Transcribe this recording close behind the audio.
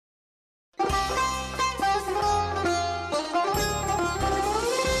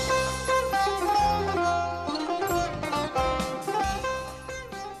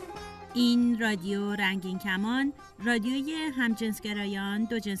این رادیو رنگین کمان، رادیوی همجنسگرایان،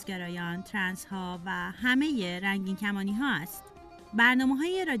 دوجنسگرایان، ترنس ها و همه رنگین کمانی ها است. برنامه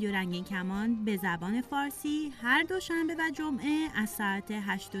های رادیو رنگین کمان به زبان فارسی هر دوشنبه و جمعه از ساعت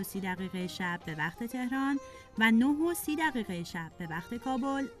 8:30 شب به وقت تهران و 9:30 شب به وقت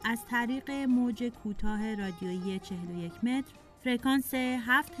کابل از طریق موج کوتاه رادیویی 41 متر فرکانس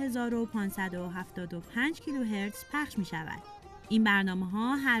 7575 کیلوهرتز پخش می شود. این برنامه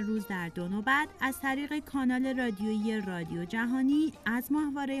ها هر روز در 2 نوبت از طریق کانال رادیویی رادیو جهانی از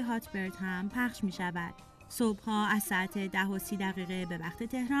ماهواره هاتبرد هم پخش می شود. صبح ها از ساعت 10:30 به وقت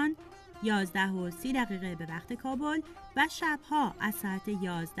تهران، 11:30 به وقت کابل و شب ها از ساعت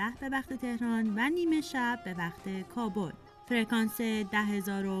 11 به وقت تهران و نیمه شب به وقت کابل. فرکانس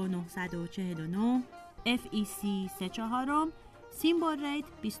 10949 FEC 34 سیمبل ریت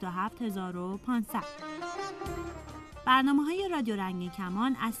 27500. برنامه های رادیو رنگین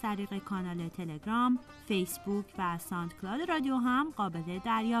کمان از طریق کانال تلگرام، فیسبوک و ساندکلاد رادیو هم قابل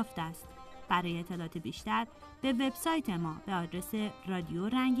دریافت است. برای اطلاعات بیشتر به وبسایت ما به آدرس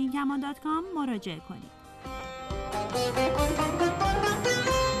radioranginkman.com مراجعه کنید.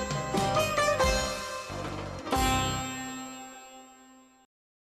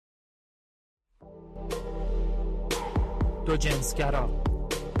 دوجنسگرا،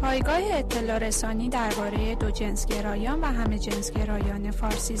 پایگاه اطلاع رسانی درباره دوجنسگرایان و همه جنسگرایان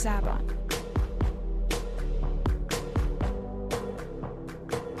فارسی زبان.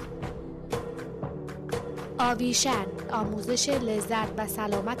 آویشن، آموزش لذت و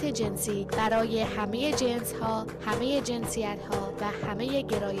سلامت جنسی برای همه جنس ها، همه جنسیت ها و همه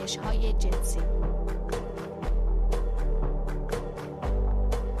گرایش های جنسی.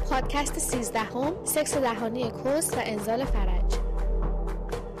 پادکست 13 سکس دهانی کس و انزال فرج.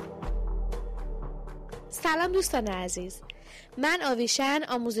 سلام دوستان عزیز، من آویشن،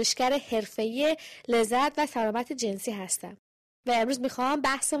 آموزشگر حرفه‌ای لذت و سلامت جنسی هستم و امروز میخوام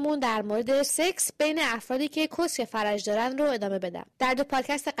بحثمون در مورد سکس بین افرادی که کس یا فرج دارن رو ادامه بدم. در 2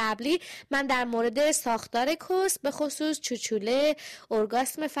 پادکست قبلی من در مورد ساختار کس، به خصوص چوچوله،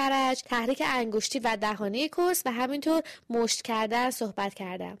 ارگاسم فرج، تحریک انگشتی و دهانی کس و همینطور مشت کردن صحبت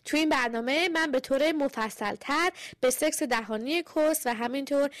کردم. تو این برنامه من به طور مفصل‌تر به سکس دهانی کس و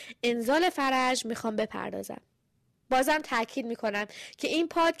همینطور انزال فرج میخوام بپردازم. بازم تاکید میکنم که این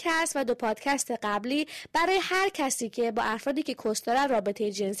پادکست و 2 پادکست قبلی برای هر کسی که با افرادی که کس دارن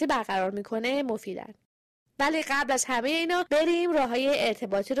رابطه جنسی برقرار میکنه مفیدن. ولی قبل از همه اینا بریم راههای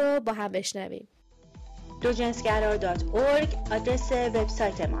ارتباطی رو با هم بشنویم. dojensgara.org آدرس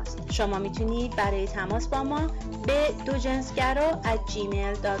وبسایت ماست. شما میتونید برای تماس با ما به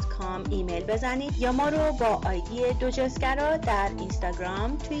dojensgara@gmail.com ایمیل بزنید یا ما رو با آیدی دوجنسگرا در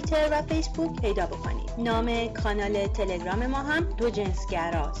اینستاگرام، توییتر و فیسبوک پیدا بکنید. نام کانال تلگرام ما هم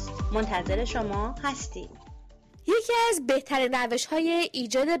دوجنسگراست. منتظر شما هستیم. یکی از بهترین روش‌های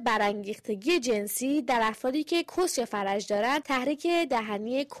ایجاد برانگیختگی جنسی در افرادی که کس یا فرج دارن تحریک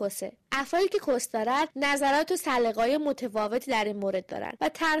دهنی کسه. افرادی که کس دارن نظرات و سلیقه‌های متفاوتی در این مورد دارن و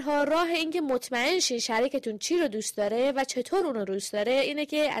تنها راه اینکه مطمئن شین شریکتون چی رو دوست داره و چطور اون رو دوست داره اینه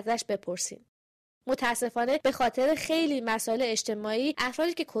که ازش بپرسین. متاسفانه به خاطر خیلی مسائل اجتماعی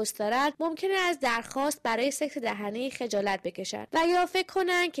افرادی که کس دارن ممکنه از درخواست برای سکس دهنی خجالت بکشن و یا فکر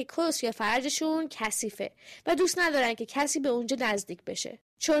کنن که کس یا فرجشون کثیفه و دوست ندارن که کسی به اونجا نزدیک بشه.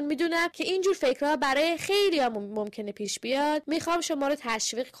 چون میدونم که اینجور فکرها برای خیلی ها ممکنه پیش بیاد، میخوام شما رو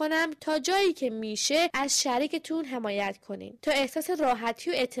تشویق کنم تا جایی که میشه از شریکتون حمایت کنین تا احساس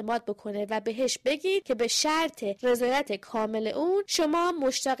راحتی و اعتماد بکنه و بهش بگید که به شرط رضایت کامل اون شما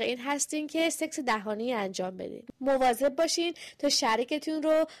مشتاق این هستین که سکس دهانی انجام بدین. مواظب باشین تا شریکتون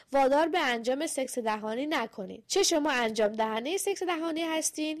رو وادار به انجام سکس دهانی نکنین، چه شما انجام دهنده سکس دهانی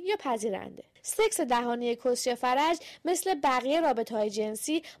هستین یا پذیرنده. سکس دهانی کس یا فرج مثل بقیه رابطه‌های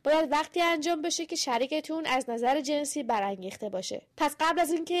جنسی باید وقتی انجام بشه که شریکتون از نظر جنسی برانگیخته باشه. پس قبل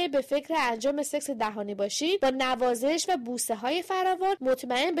از اینکه به فکر انجام سکس دهانی باشید، با نوازش و بوسه‌های فراوان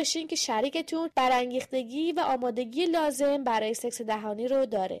مطمئن بشین که شریکتون برانگیختگی و آمادگی لازم برای سکس دهانی رو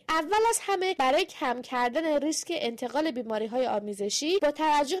داره. اول از همه برای کم کردن ریسک انتقال بیماری‌های آمیزشی با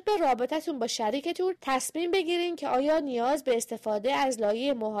توجه به رابطتون با شریکتون تصمیم بگیرین که آیا نیاز به استفاده از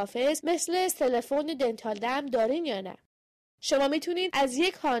لایه محافظ مثل تلفن دنتال دم دارین یا نه. شما میتونید از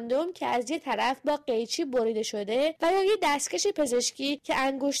یک کاندوم که از یک طرف با قیچی بریده شده و یا یک دستکش پزشکی که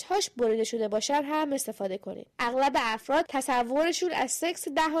انگشت‌هاش بریده شده باشن هم استفاده کنید. اغلب افراد تصورشون از سکس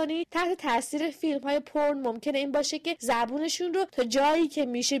دهانی تحت تاثیر فیلم‌های پورن ممکنه این باشه که زبونشون رو تا جایی که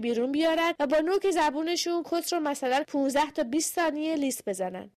میشه بیرون بیارن و با نوک زبونشون کس رو مثلا 15 تا 20 ثانیه لیس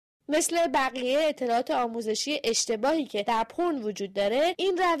بزنن. مثل بقیه اطلاعات آموزشی اشتباهی که در پورن وجود داره،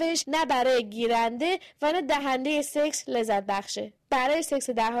 این روش نه برای گیرنده و نه دهنده سکس لذت بخشه. برای سکس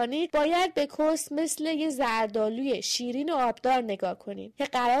دهانی باید به کس مثل یه زردآلوی شیرین و آبدار نگاه کنین که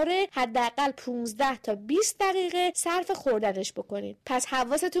قراره حداقل 15 تا 20 دقیقه صرف خوردنش بکنین. پس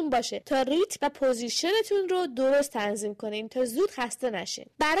حواستون باشه تا ریتم و پوزیشنتون رو درست تنظیم کنین تا زود خسته نشین.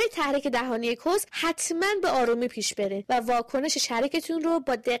 برای تحریک دهانی کس حتما به آرومی پیش برین و واکنش شریکتون رو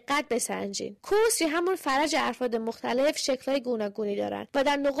با دقت بسنجین. کس یا همون فرج افراد مختلف شکل‌های گوناگونی دارن و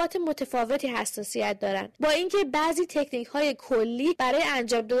در نقاط متفاوتی حساسیت دارن. با اینکه بعضی تکنیک‌های کلی برای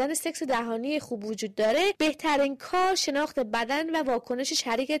انجام دادن سکس دهانی خوب وجود داره، بهترین کار شناخت بدن و واکنش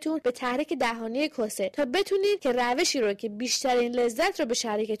شریکتون به تحریک دهانی کسه تا بتونید که روشی رو که بیشترین لذت رو به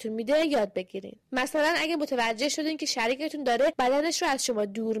شریکتون میده یاد بگیرین. مثلا اگه متوجه شدین که شریکتون داره بدنش رو از شما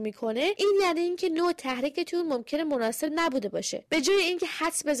دور میکنه، این یعنی اینکه نوع تحریکتون ممکنه مناسب نبوده باشه. به جای اینکه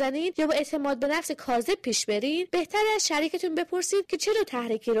حدس بزنید یا با اعتماد به نفس کاذب پیش برین، بهتره از شریکتون بپرسید که چه نوع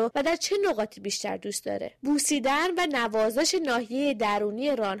تحریکی رو و در چه نقاطی بیشتر دوست داره. بوسیدن و نوازش ناحیه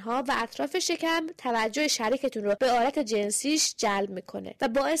درونی رانها و اطراف شکم توجه شریکتون رو به آلت جنسیش جلب میکنه و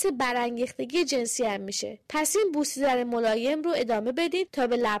باعث برانگیختگی جنسی هم میشه. پس این بوسیدن ملایم رو ادامه بدید تا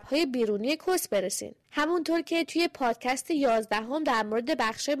به لبهای بیرونی کس برسین. همونطور که توی پادکست 11 در مورد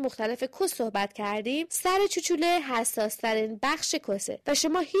بخش‌های مختلف کس صحبت کردیم، سر چوچوله حساس‌ترین بخش کسه و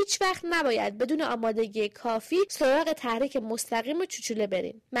شما هیچ وقت نباید بدون آمادگی کافی سراغ تحریک مستقیم چوچوله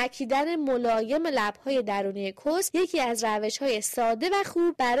برین. مکیدن ملایم لب‌های درونی کس یکی از روش‌های ساده و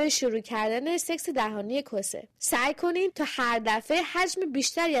خوب برای شروع کردن سکس دهانی کسه. سعی کنین تا هر دفعه حجم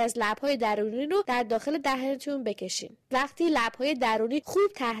بیشتری از لب‌های درونی رو در داخل دهنتون بکشین. وقتی لب‌های درونی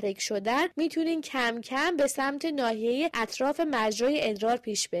خوب تحریک شدن، میتونین کم به سمت ناحیه اطراف مجرای ادرار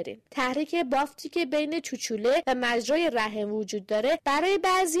پیش برین. تحریک بافتی که بین چوچوله و مجرای رحم وجود داره برای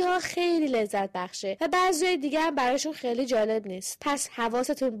بعضی‌ها خیلی لذت بخشه و بعضی دیگه هم براشون خیلی جالب نیست. پس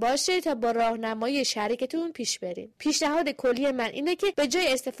حواستون باشه تا با راهنمایی شریکتون پیش برین. پیشنهاد کلی من اینه که به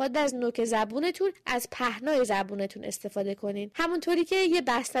جای استفاده از نوک زبونتون از پهنای زبونتون استفاده کنین. همونطوری که یه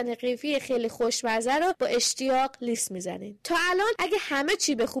بستن قیفی خیلی خوشمزه رو با اشتیاق لیس میزنین. تا الان اگه همه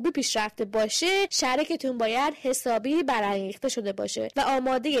چی به خوبی پیشرفته باشه، شریکتون باید حسابی برانگیخته شده باشه و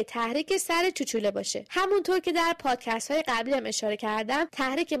آماده تحریک سر چوچوله باشه. همونطور که در پادکست های قبلی هم اشاره کردم،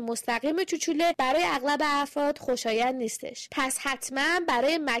 تحریک مستقیم چوچوله برای اغلب افراد خوشایند نیستش. پس حتما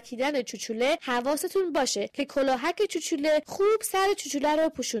برای مکیدن چوچوله حواستون باشه که کلاهک چوچوله خوب سر چوچوله رو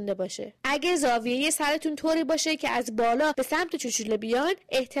پوشونده باشه. اگه زاویه سرتون طوری باشه که از بالا به سمت چوچوله بیان،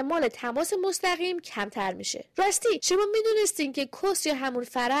 احتمال تماس مستقیم کمتر میشه. راستی شما میدونستین که کس یا همون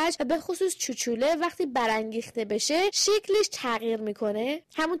فرج و به خصوص چوچوله وقتی برانگیخته بشه شکلش تغییر میکنه؟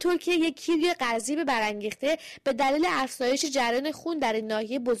 همونطور که یک کیوی قضیب برانگیخته به دلیل افزایش جریان خون در این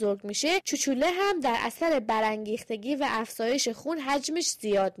ناحیه بزرگ میشه، چوچوله هم در اثر برانگیختگی و افزایش خون حجمش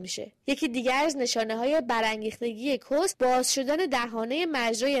زیاد میشه. یکی دیگر از نشانه های برانگیختگی کس باز شدن دهانه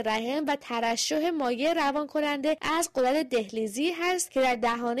مجرای رحم و ترشح مایع روان کننده از غدد دهلیزی هست که در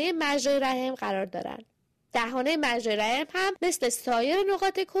دهانه مجرای رحم قرار دارند. دهانه مجرای رحم هم مثل سایر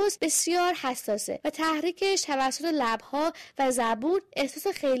نقاط کس بسیار حساسه و تحریکش توسط لبها و زبون احساس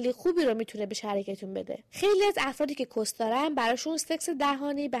خیلی خوبی رو میتونه به شریکتون بده. خیلی از افرادی که کس دارن براشون سکس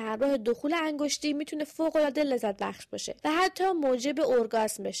دهانی به همراه دخول انگشتی میتونه فوق العاده لذت بخش باشه و حتی موجب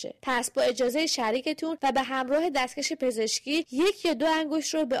ارگاسم بشه. پس با اجازه شریکتون و به همراه دستکش پزشکی 1 یا 2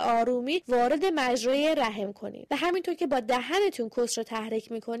 انگشت رو به آرومی وارد مجرای رحم کنید و همینطور که با دهنتون کس رو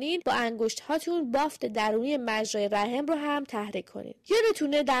تحریک میکنین، با انگشت هاتون بافت درونی مجرای رحم رو هم تحریک کنید.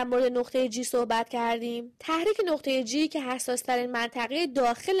 یادتونه در مورد نقطه جی صحبت کردیم؟ تحریک نقطه جی که حساس ترین منطقه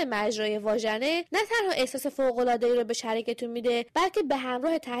داخل مجرای واژنه، نه تنها احساس فوق العاده رو به شریکتون میده، بلکه به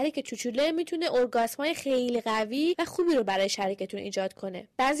همراه تحریک چوچوله میتونه ارگاسمای خیلی قوی و خوبی رو برای شریکتون ایجاد کنه.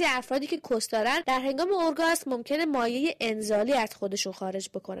 بعضی افرادی که کس دارن در هنگام ارگاسم ممکنه مایع انزالی از خودشون خارج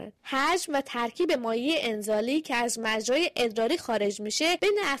بکنن. حجم و ترکیب مایع انزالی که از مجرای ادراری خارج میشه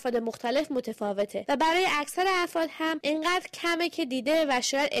بین افراد مختلف متفاوته و برای اکثر افراد هم اینقدر کمه که دیده و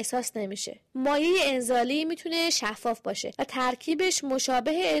شاید احساس نمیشه. مایع انزالی میتونه شفاف باشه و ترکیبش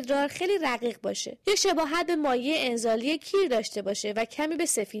مشابه ادرار خیلی رقیق باشه، یا شباهت به مایع انزالی کیر داشته باشه و کمی به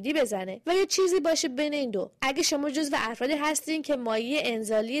سفیدی بزنه، و یا چیزی باشه بین این دو. اگه شما جزو افرادی هستین که مایع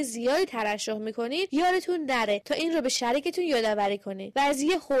انزالی زیادی ترشح میکنید، یادتون نره تا این رو به شریکتون یادآوری کنید و از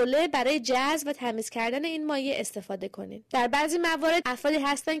یه حوله برای جذب و تمیز کردن این مایع استفاده کنید. در بعضی موارد افرادی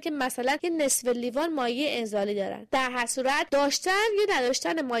هستن که مثلا یه نصف لیوان مایع مایع انزالی دارن. در هر صورت داشتن یا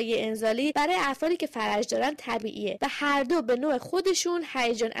نداشتن مایع انزالی برای افرادی که فرج دارن طبیعیه و هر دو به نوع خودشون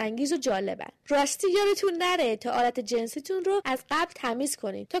هیجان انگیز و جالبن. راستی یادتون نره تا آلت جنسیتون رو از قبل تمیز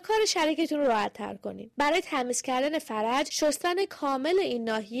کنین تا کار شریکتون رو راحت تر کنین. برای تمیز کردن فرج شستن کامل این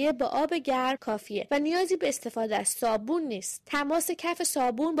ناحیه با آب گرم کافیه و نیازی به استفاده از صابون نیست. تماس کف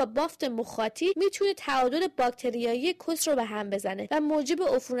صابون با بافت مخاطی میتونه تعادل باکتریایی کس رو به هم بزنه و موجب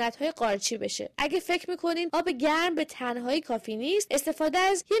عفونت‌های قارچی بشه. اگه فکر میکنین آب گرم به تنهایی کافی نیست، استفاده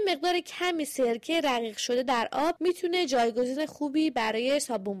از یه مقدار کمی سرکه رقیق شده در آب میتونه جایگزین خوبی برای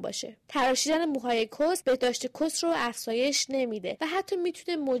صابون باشه. تراشیدن موهای کس بهداشت کس رو افزایش نمیده و حتی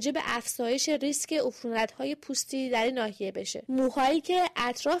میتونه موجب افزایش ریسک عفونت‌های پوستی در این ناحیه بشه. موهایی که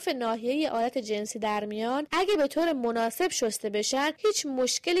اطراف ناحیه آلت جنسی در میان اگه به طور مناسب شسته بشن هیچ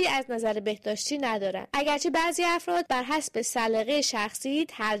مشکلی از نظر بهداشتی ندارن. اگرچه بعضی افراد بر حسب سلیقه شخصی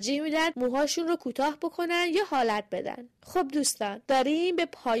ترجیح میدن موهاشون رو کوتاه بکنن یا حالت بدن. خب دوستان، داریم به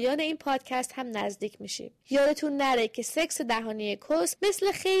پایان این پادکست هم نزدیک میشیم. یادتون نره که سکس دهانی کس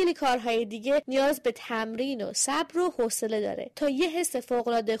مثل خیلی کارهای دیگه نیاز به تمرین و صبر و حوصله داره تا یه حس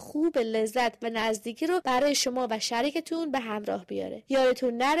فوق‌العاده خوب، لذت و نزدیکی رو برای شما و شریکتون به همراه بیاره.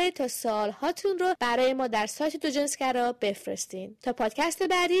 یادتون نره تا سوالهاتون رو برای ما در سایت دو جنسگرا بفرستین. تا پادکست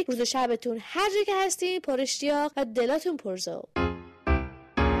بعدی، روز و شبتون هر جا که هستین پر اشتیاق و دلاتون پرذوق.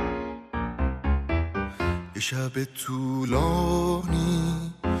 یه شب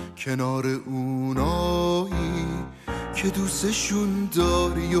طولانی کنار اونایی که دوستشون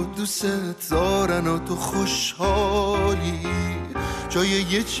داری و دوست دارن و تو خوشحالی، جای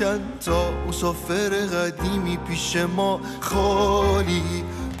یه چند تا مسافر قدیمی پیش ما خالی.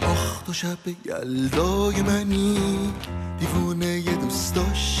 آخ تو شب یلدای منی، دیوونه یه دوست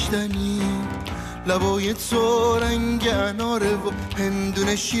داشتنی، لبای تو رنگ اناره و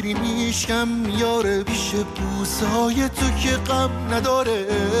هندونه شیرینیش کم میاره، پیش بوسه های تو که غم نداره،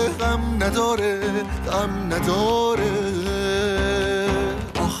 غم نداره، غم نداره.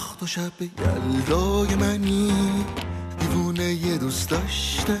 آخ تو شب یلدای منی، دیوونه یه دوست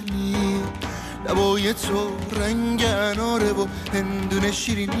داشتنی، لبای تو رنگ اناره و هندونه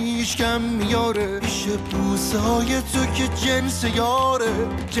شیرینیش کم میاره، پیش بوسه های تو که جنس یاره،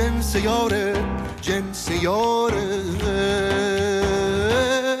 جنس یاره، جنس یاره.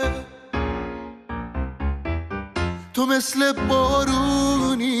 تو مثل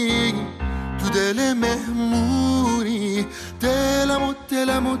بارونی تو دل مهمونی،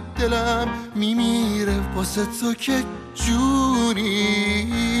 دلم میمیره واسه تو که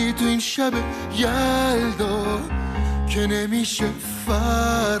جونی. تو این شب یلدا که نمیشه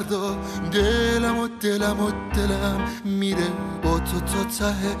فردا، دلم میره با تو تا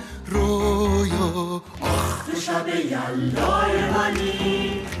ته رویا. آخ تو شب یلدای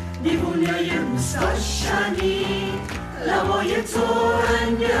منی، دیوونه یه دوست داشتنی، لبای تو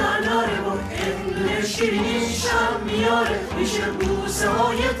رنگ اناره و هندونه شیرینیشم میاره، میشه بوسه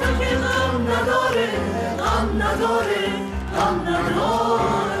های تو که غم نداره، غم نداره، غم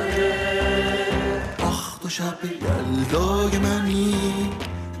نداره. آخ تو شب یلدای منی،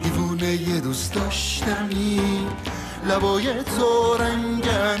 دیوونه یه دوست داشتنی، لبای تو رنگ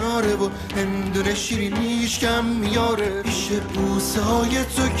اناره و هندونه شیرینیش کم میاره، پیش بوسه های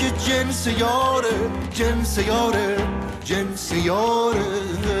تو که جنس یاره، جنس یاره، جنس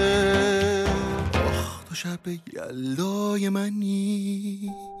یاره. آخ تو شب یلدای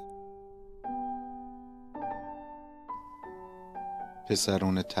منی.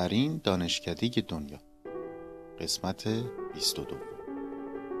 پسرونه ترین دانشکده دنیا، قسمت 22.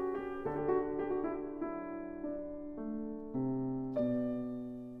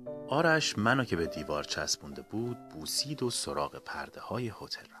 آرش منو که به دیوار چسبونده بود بوسید و سراغ پرده های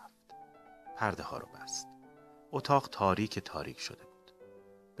هتل رفت. پرده ها رو بست. اتاق تاریک شده بود.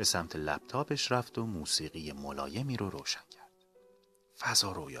 به سمت لپتاپش رفت و موسیقی ملایمی رو روشن کرد.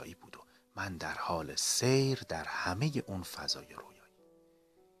 فضا رویایی بود و من در حال سیر در همه اون فضای رویایی.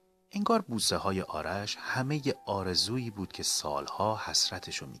 انگار بوسه های آرش همه آرزویی بود که سالها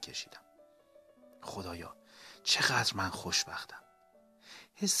حسرتشو میکشیدم. خدایا چقدر من خوشبختم.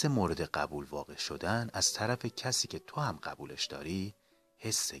 حس مورد قبول واقع شدن از طرف کسی که تو هم قبولش داری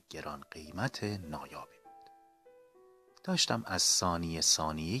حس گران قیمت نایابی بود. داشتم از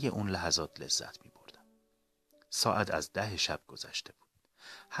ثانیه اون لحظات لذت می بردم. ساعت از 10 شب گذشته بود.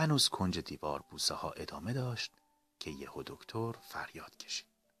 هنوز کنج دیوار بوسه ها ادامه داشت که یهو دکتر فریاد کشید.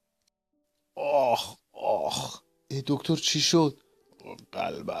 آخ دکتر چی شد؟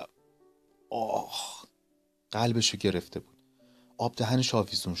 قلبم. قلبشو گرفته بود. آب دهنش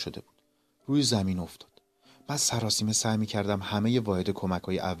آویزون شده بود. روی زمین افتاد. من سراسیمه سعی می‌کردم همه واحد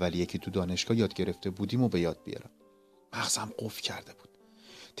کمک‌های اولیه که تو دانشگاه یاد گرفته بودیم و به یاد بیارم. مغزم قفل کرده بود.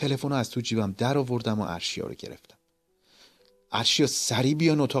 تلفن رو از تو جیبم در آوردم و ارشیا رو گرفتم. ارشیا سریع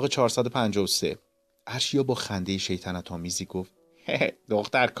بیان اتاق 453. ارشیا با خنده شیطنت آمیزی گفت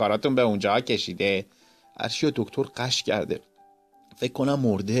دختر کاراتون به اونجا کشیده. ارشیا دکتر قش کرده. فکر کنم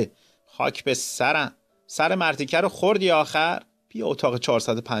مرده. خاک به سرم. سر مرتیکه رو خوردی آخر؟ بیا اتاق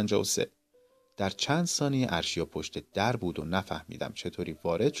 453. در چند ثانیه ارشیا پشت در بود و نفهمیدم چطوری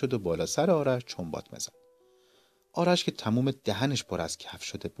وارد شد و بالا سر آرش چنبات می‌زد. آرش که تموم دهنش پر از کف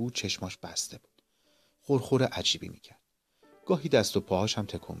شده بود چشماش بسته بود. خورخور عجیبی میکرد. گاهی دست و پاهاش هم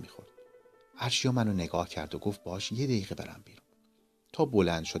تکون میخورد. ارشیا منو نگاه کرد و گفت باش یه دقیقه برم بیرون. تا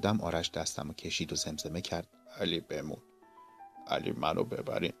بلند شدم آرش دستمو کشید و زمزمه کرد علی بمون. علی منو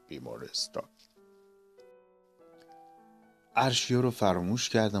ببرین بیمارستان. ارشیا رو فراموش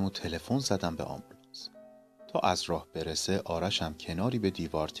کردم و تلفن زدم به آمبولانس. تا از راه برسه آرشم کناری به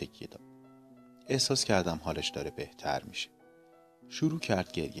دیوار تکیه داد. احساس کردم حالش داره بهتر میشه. شروع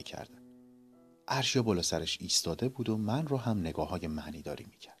کرد گریه کردن. ارشیا بالا سرش ایستاده بود و من رو هم نگاه‌های معنیداری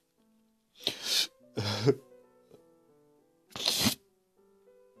میکرد.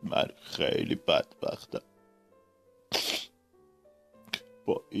 من خیلی بدبختم.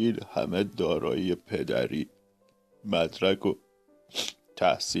 با این همه دارایی پدری، مدرک و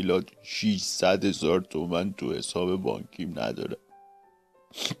تحصیلات 600,000 تومان تو حساب بانکیم نداره.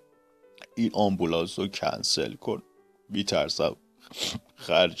 این آمبولانس رو کنسل کن. میترسم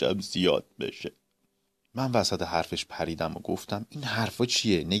خرجم زیاد بشه. من وسط حرفش پریدم و گفتم این حرفا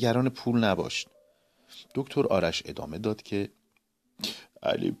چیه؟ نگران پول نباش. دکتر آرش ادامه داد که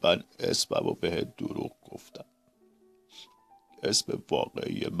علی من اسممو بهت دروغ گفتم. اسم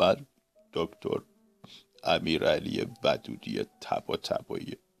واقعی من دکتر امیرعلی ودودی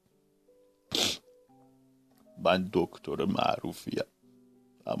طباطبایی. من دکتر معروفیم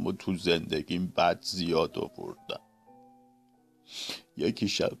اما تو زندگیم بد زیاد آوردم.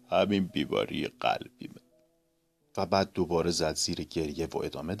 یکیشم همین بیماری قلبیمه. و بعد دوباره زد زیر گریه و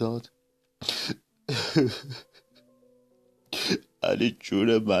ادامه داد علی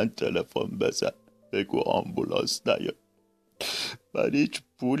جون من تلفن بزن بگو آمبولانس نیاد. من هیچ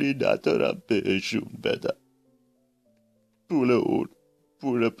پولی ندارم بهشون بدم. پول اون،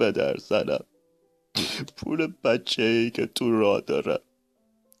 پول پدر زنم، پول بچه‌ای که تو راه دارم،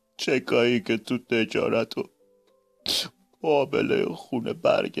 چکایی که تو تجارت و معامله خونه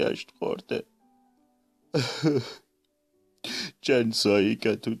برگشت خورده، جنسایی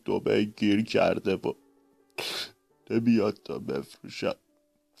که تو دبی گیر کرده و نمیاد تا بفروشم.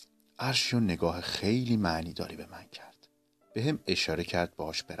 ارشیا نگاه خیلی معنی داری به من کرد. به هم اشاره کرد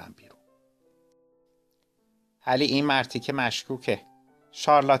باش برم بیرون. علی این مرتیکه مشکوکه.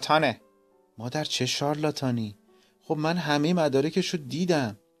 شارلاتانه. مادر چه شارلاتانی؟ خب من همه مدارکشو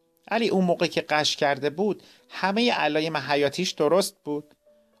دیدم. علی اون موقع که قش کرده بود همه علایم حیاتیش درست بود.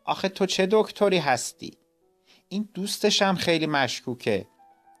 آخه تو چه دکتری هستی؟ این دوستشم خیلی مشکوکه.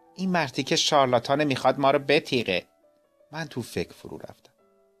 این مرتیکه شارلاتانه میخواد ما رو بتیغه. من تو فکر فرو رفتم.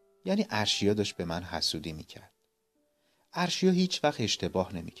 یعنی ارشیا داشت به من حسودی میکرد. ارشیا هیچ وقت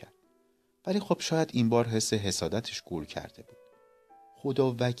اشتباه نمیکرد. ولی خب شاید این بار حس حسادتش گول کرده بود.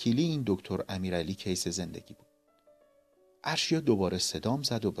 خدا وکیلی این دکتر امیرعلی کیس زندگی بود. ارشیا دوباره صدام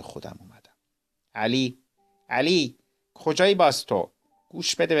زد و به خودم اومدم. علی کجایی باز تو؟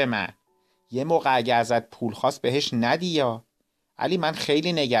 گوش بده به من. یه موقع اگه ازت پول خواست بهش ندی یا؟ علی من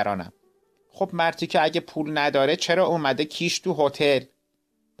خیلی نگرانم. خب مرتی که اگه پول نداره چرا اومده کیش تو هتل؟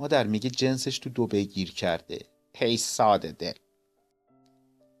 مادر میگه جنسش تو دبی گیر کرده. هی ساده دل.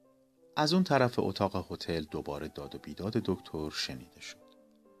 از اون طرف اتاق هتل دوباره داد و بیداد دکتر شنیده شد.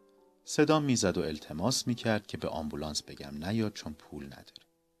 صدام میزد و التماس میکرد که به آمبولانس بگم نیاد چون پول نداره.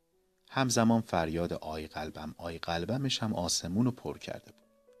 همزمان فریاد آی قلبمش هم آسمون رو پر کرده بود.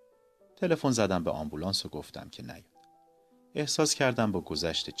 تلفن زدم به آمبولانس و گفتم که نیاد. احساس کردم با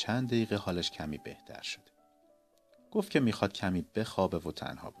گذشت چند دقیقه حالش کمی بهتر شده. گفت که میخواد کمی بخوابه و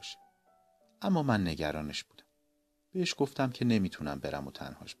تنها باشه. اما من نگرانش بودم. بهش گفتم که نمیتونم برم و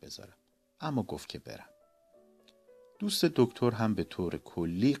تنهاش بذارم. اما گفت که برم. دوست دکتر هم به طور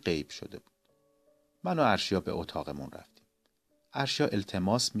کلی غیب شده بود. من و ارشیا به اتاقمون رفتیم. ارشیا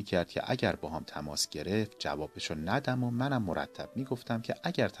التماس میکرد که اگر با هم تماس گرفت جوابشو ندم و منم مرتب میگفتم که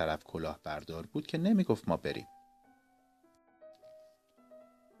اگر طرف کلاه بردار بود که نمیگفت ما بریم.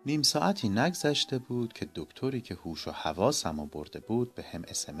 نیم ساعتی نگذشته بود که دکتری که هوش و حواسمو برده بود به هم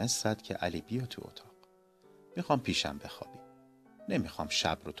SMS زد که علی بیا تو اتاق. میخوام پیشم بخوابی. نمیخوام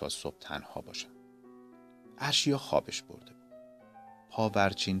شب رو تا صبح تنها باشم. ارشیا خوابش برده بود.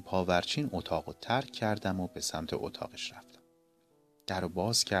 پاورچین اتاقو ترک کردم و به سمت اتاقش رفتم. درو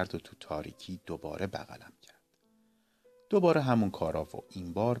باز کرد و تو تاریکی دوباره بغلم کرد. دوباره همون کارا و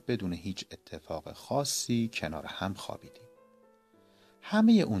این بار بدون هیچ اتفاق خاصی کنار هم خوابیدیم.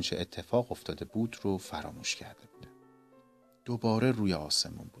 همه اون چه اتفاق افتاده بود رو فراموش کرده بودم. دوباره روی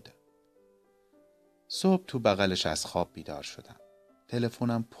آسمون بودم. صبح تو بغلش از خواب بیدار شدم.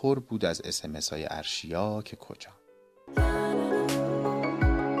 تلفنم پر بود از اسمس‌های ارشیا که کجا.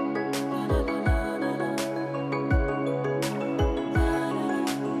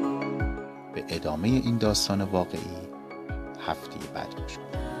 به ادامه این داستان واقعی هفته بعد گوش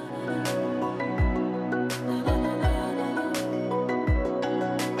کنید.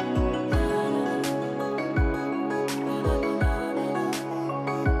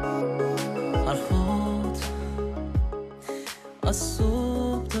 از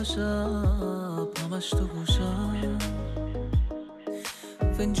صبح تا شب همش تو گوشم،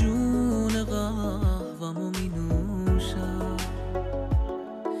 فنجون قهوه‌مو می نوشم،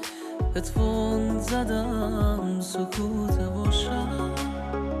 هدفون زدم سکوت باشم،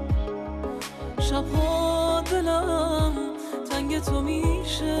 شبها دلم تنگ تو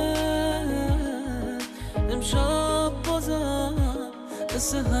میشه، امشب بازم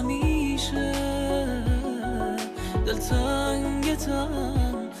مثل همیشه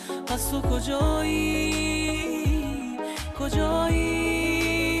دلتنگتم، پس تو کجایی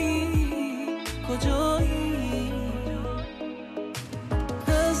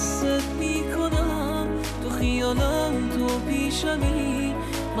حست میکنم تو خیالم، تو پیشمی،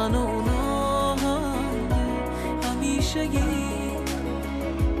 من و اونا هم همیشگی،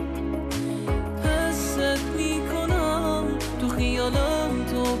 حست میکنم تو خیالم،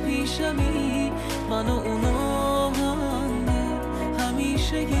 تو پیشمی، من و اونا هم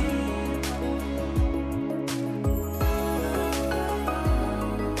همیشگی.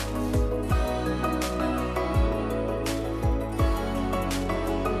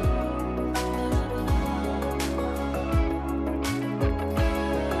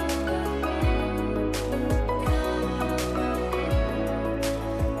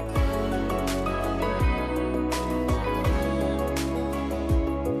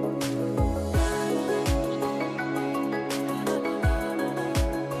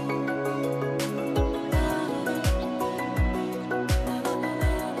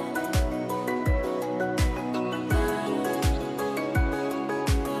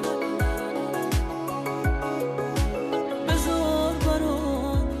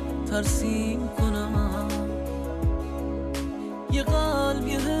 ترسیم کنم یه قلب،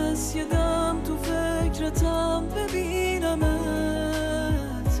 یه حس، یه دم، تو فکرتم، ببینمت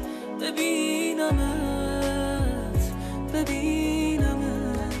ببینمت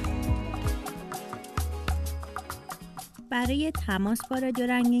ببینمت. برای تماس با رادیو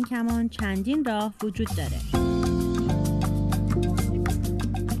رنگین کمان چندین راه وجود داره.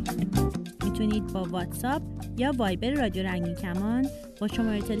 میتونید با واتساپ یا وایبر رادیو رنگین کمان با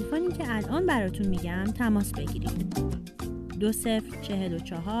شماره تلفنی که الان براتون میگم تماس بگیرید.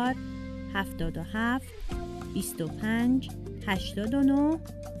 2044 77 25 89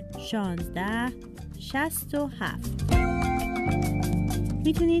 16 67.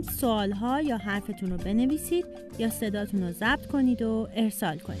 میتونید سوالها یا حرفتون رو بنویسید یا صداتون رو ضبط کنید و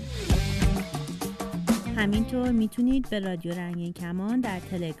ارسال کنید. همینطور میتونید به رادیو رنگین کمان در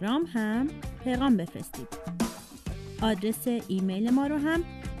تلگرام هم پیغام بفرستید. آدرس ایمیل ما رو هم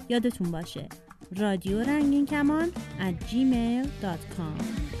یادتون باشه: رادیو رنگین کمان @gmail.com.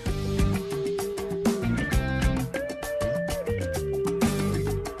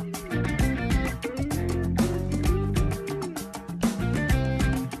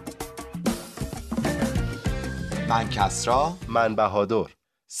 من کسرا. من بهادر.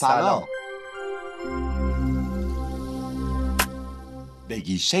 سلام. به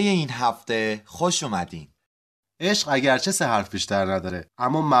گیشه این هفته خوش اومدین. عشق اگرچه 3 حرف بیشتر نداره،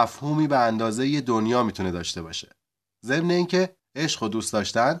 اما مفهومی به اندازه یه دنیا میتونه داشته باشه. ضمن اینکه عشق و دوست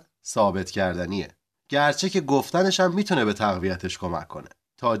داشتن ثابت کردنیه، گرچه که گفتنش هم میتونه به تقویتش کمک کنه،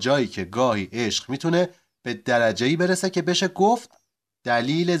 تا جایی که گاهی عشق میتونه به درجه‌ای برسه که بشه گفت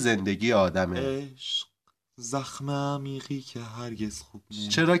دلیل زندگی آدمه. عشق زخم عمیقی که هرگز خوب نمیشه.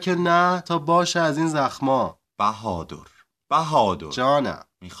 چرا که نه، تا باشه از این زخما. بهادر جانم،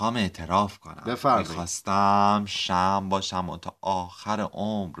 میخوام اعتراف کنم. بفرمایید. میخواستم شمع باشم و تا آخر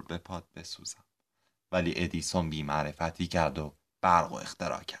عمر به پات بسوزم، ولی ادیسون بی‌معرفتی کرد و برق و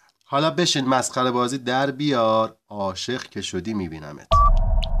اختراع کرد. حالا بشین مسخره بازی در بیار، عاشق که شدی میبینمت.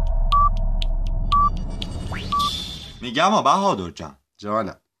 میگم بهادر جان.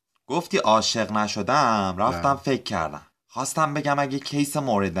 جانم. گفتی عاشق نشدم، رفتم فکر کردم. خواستم بگم اگه کیس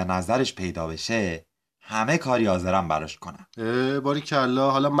مورد نظرش پیدا بشه همه کاری حاضرم براش کنم.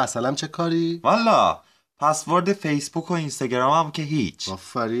 باریکلا. حالا مثلا چه کاری؟ والا پسورد فیسبوک و اینستاگرام هم که هیچ.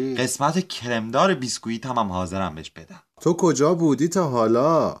 آفرین. قسمت کرمدار بیسکویت هم حاضرم بهش بدم. تو کجا بودی تا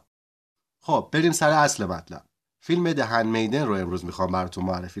حالا؟ خب بریم سر اصل مطلب. فیلم دهن میدن رو امروز میخوام براتون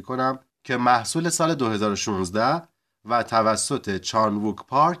معرفی کنم که محصول سال 2016 و توسط چان ووک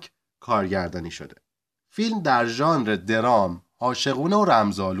پارک کارگردانی شده. فیلم در ژانر درام، عاشقونه و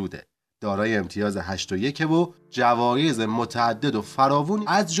رمزآلوده. دارای امتیاز 8.1 و جوایز متعدد و فراوون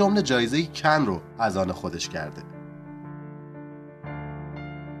از جمله جایزه کن رو از آن خودش کرده.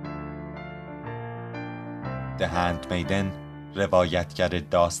 The Handmaiden روایتگر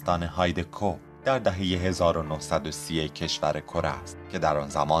داستان هایدکو در دهه 1930 کشور کره است که در آن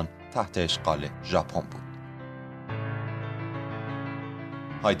زمان تحت اشغال ژاپن بود.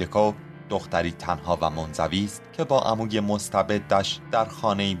 هایدکو دختری تنها و منزوی است که با عموی مستبدش در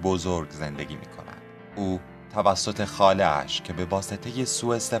خانه‌ای بزرگ زندگی می‌کند. او توسط خاله‌اش که به واسطه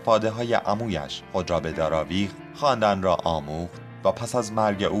سوء استفاده‌های عمویش خود را به دار آویخت، خواندن را آموخت و پس از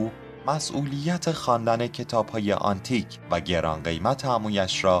مرگ او مسئولیت خواندن کتاب‌های آنتیک و گران قیمت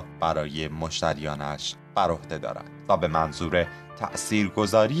عمویش را برای مشتریانش بر عهده دارد و به منظور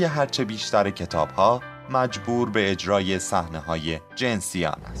تأثیرگذاری هرچه بیشتر کتاب‌ها مجبور به اجرای صحنه‌های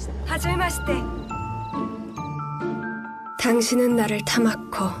جنسیان است. 하지마시테. 당신은 나를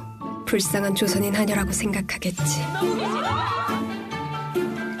탐았고 불쌍한 조선인 하녀라고 생각하겠지.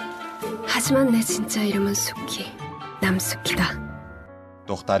 하지만 내 진짜 이름은 수키. 남수키다.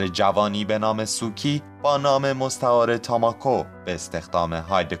 دختر جوانی به نام سوکی با نام مستعار تاماکو به استخدام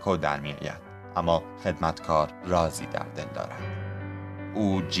هایدکو در می‌آید، اما خدمتکار رازی در دل دارد.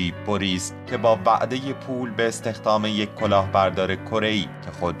 او جیب بری است که با وعده پول به استخدام یک کلاهبردار کره‌ای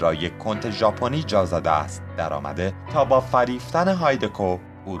که خود را یک کنت ژاپنی جا زده است درآمده تا با فریفتن هایدکو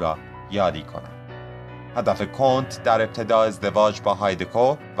او را یاری کند. هدف کنت در ابتدا ازدواج با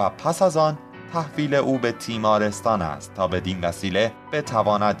هایدکو و پس از آن تحویل او به تیمارستان است تا بدین وسیله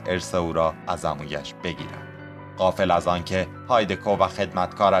بتواند ارث او را از عمویش بگیرد. غافل از آن که هایدکو و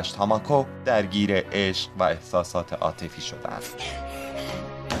خدمتکارش تاماکو درگیر عشق و احساسات عاطفی شدند.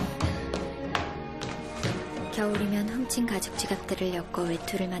 겨울이면 훔친 가죽 지갑들을 엮어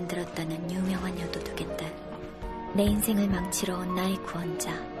외투를 만들었다는 유명한 여도둑인데 내 인생을 망치러 온 나의 구원자,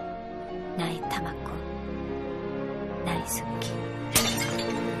 나의 타마코, 나의 수키.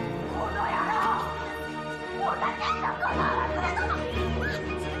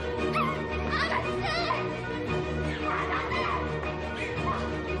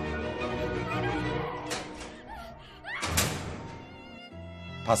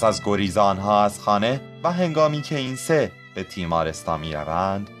 پس از گریز آنها از خانه و هنگامی که این سه به تیمارستان می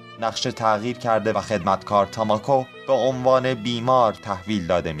روند، نقشه تغییر کرده و خدمتکار تاماکو به عنوان بیمار تحویل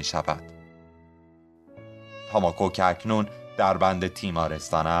داده می شود. تاماکو که اکنون در بند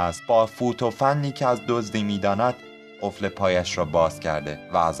تیمارستان است، با فوت و فنی که از دزدی می داند قفل پایش را باز کرده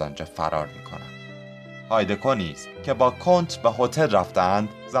و از آنجا فرار می کند. هایدکو نیز که با کنت به هتل رفتند،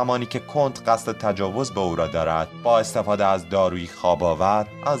 زمانی که کنت قصد تجاوز به او را دارد با استفاده از داروی خواب‌آور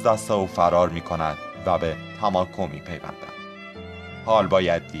از دست او فرار می کند و به تاماکو می پیوندند. حال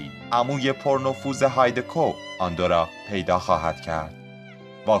باید دید عموی پرنفوذ هایدکو آن دو را پیدا خواهد کرد.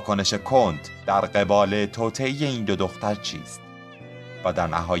 واکنش کنت در قبال توطئه این دو دختر چیست و در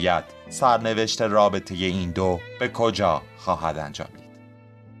نهایت سرنوشت رابطه این دو به کجا خواهد انجامید؟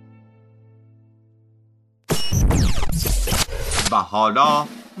 و حالا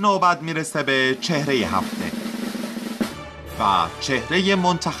نوبت میرسه به چهره هفته و چهره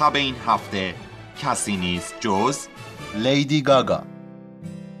منتخب این هفته کسی نیست جز لیدی گاگا.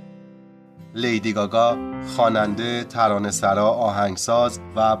 لیدی گاگا خواننده، ترانه‌سرا، آهنگساز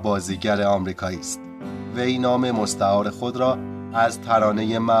و بازیگر آمریکایی است. وی نام مستعار خود را از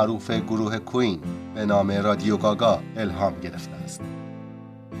ترانه معروف گروه کوین به نام رادیو گاگا الهام گرفته است.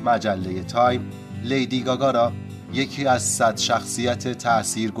 مجله تایم لیدی گاگا را یکی از 100 شخصیت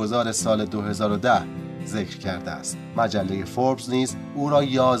تأثیرگذار سال 2010 ذکر کرده است. مجله فوربس نیز او را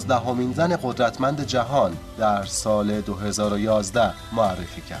 11مین زن قدرتمند جهان در سال 2011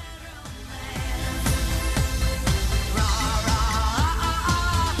 معرفی کرد.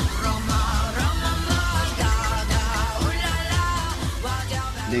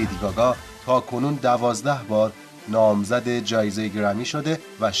 لیدی گاگا تا کنون 12 بار نامزد جایزه گرمی شده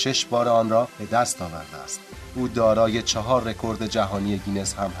و 6 بار آن را به دست آورده است. او دارای 4 رکورد جهانی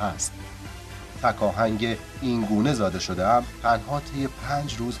گینس هم هست. تک آهنگ این گونه زاده شده هم تنها طی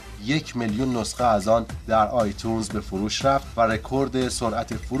 5 روز 1 میلیون نسخه از آن در آیتونز به فروش رفت و رکورد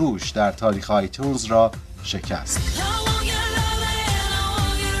سرعت فروش در تاریخ آیتونز را شکست.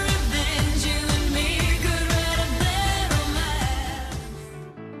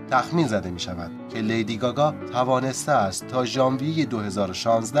 تخمین زده می شود که لیدی گاگا توانسته است تا ژانویه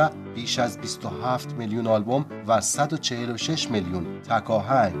 2016 بیش از 27 میلیون آلبوم و 146 میلیون تک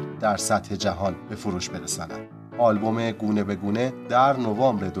آهنگ در سطح جهان به فروش برساند. آلبوم گونه به گونه در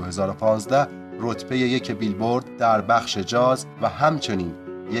نوامبر 2015 رتبه 1 بیلبورد در بخش جاز و همچنین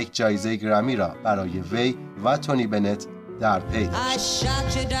یک جایزه گرمی را برای وی و تونی بنت در پی داشت.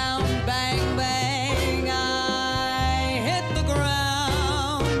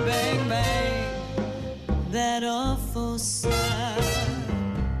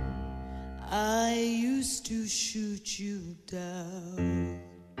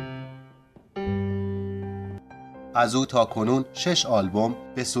 از او تا کنون 6 آلبوم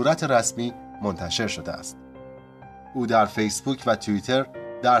به صورت رسمی منتشر شده است. او در فیسبوک و توییتر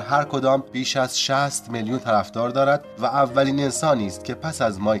در هر کدام بیش از 60 میلیون طرفدار دارد و اولین انسانی است که پس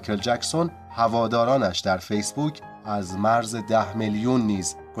از مایکل جکسون هوادارانش در فیسبوک از مرز 10 میلیون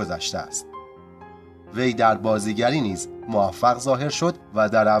نیز گذشته است. وی در بازیگری نیز موفق ظاهر شد و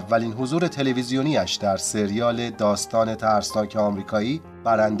در اولین حضور تلویزیونیش در سریال داستان ترسناک آمریکایی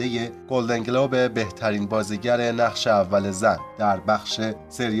برنده گلدن گلوب بهترین بازیگر نقش اول زن در بخش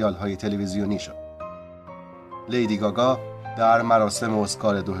سریال های تلویزیونی شد. لیدی گاگا در مراسم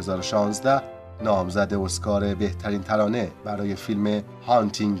اسکار 2016 نامزد اسکار بهترین ترانه برای فیلم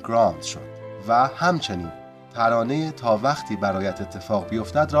هانتینگ گراوند شد و همچنین ترانه تا وقتی برایت اتفاق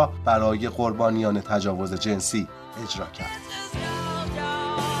بیفتد را برای قربانیان تجاوز جنسی اجرا کرد.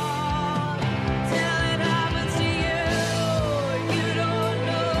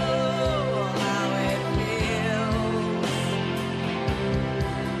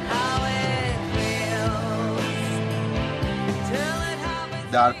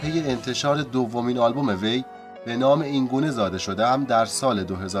 در پی انتشار دومین آلبوم وی به نام اینگونه زاده شدم در سال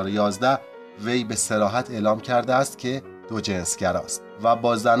 2011 وی به صراحت اعلام کرده است که دو جنسگراست و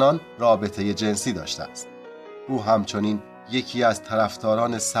با زنان رابطه جنسی داشته است. او همچنین یکی از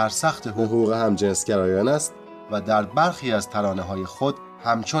طرفداران سرسخت حقوق همجنسگرایان است و در برخی از ترانه‌های خود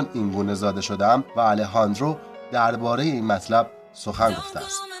همچون اینگونه زاده شدم و الهاندرو درباره این مطلب سخن گفته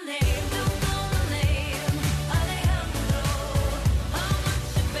است.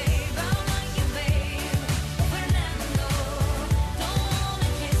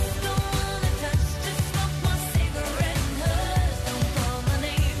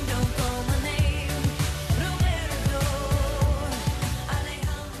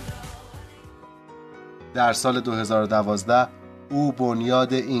 در سال 2012 او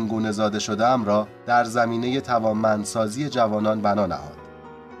بنیاد اینگونه زاده شده‌ام را در زمینه توانمندسازی جوانان بنا نهاد.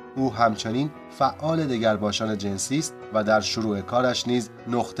 او همچنین فعال دگرباشان جنسی است و در شروع کارش نیز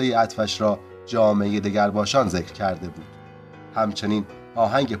نقطه عطفش را جامعه دگرباشان ذکر کرده بود. همچنین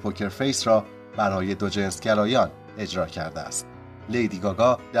آهنگ پوکر فیس را برای دو جنسگرایان اجرا کرده است. لیدی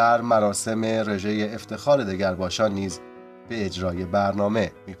گاگا در مراسم رژه افتخار دگرباشان نیز به اجرای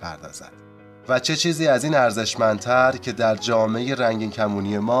برنامه می‌پردازد. و چه چیزی از این ارزشمندتر که در جامعه رنگین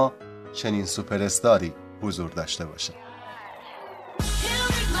کمونی ما چنین سوپر استاری حضور داشته باشه.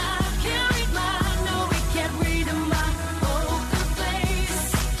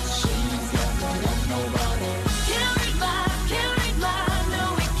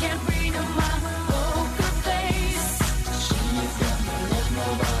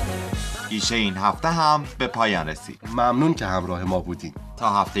 گیشه این هفته هم به پایان رسید. ممنون که همراه ما بودیم. تا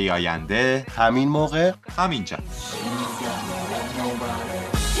هفته آینده همین موقع همینجا.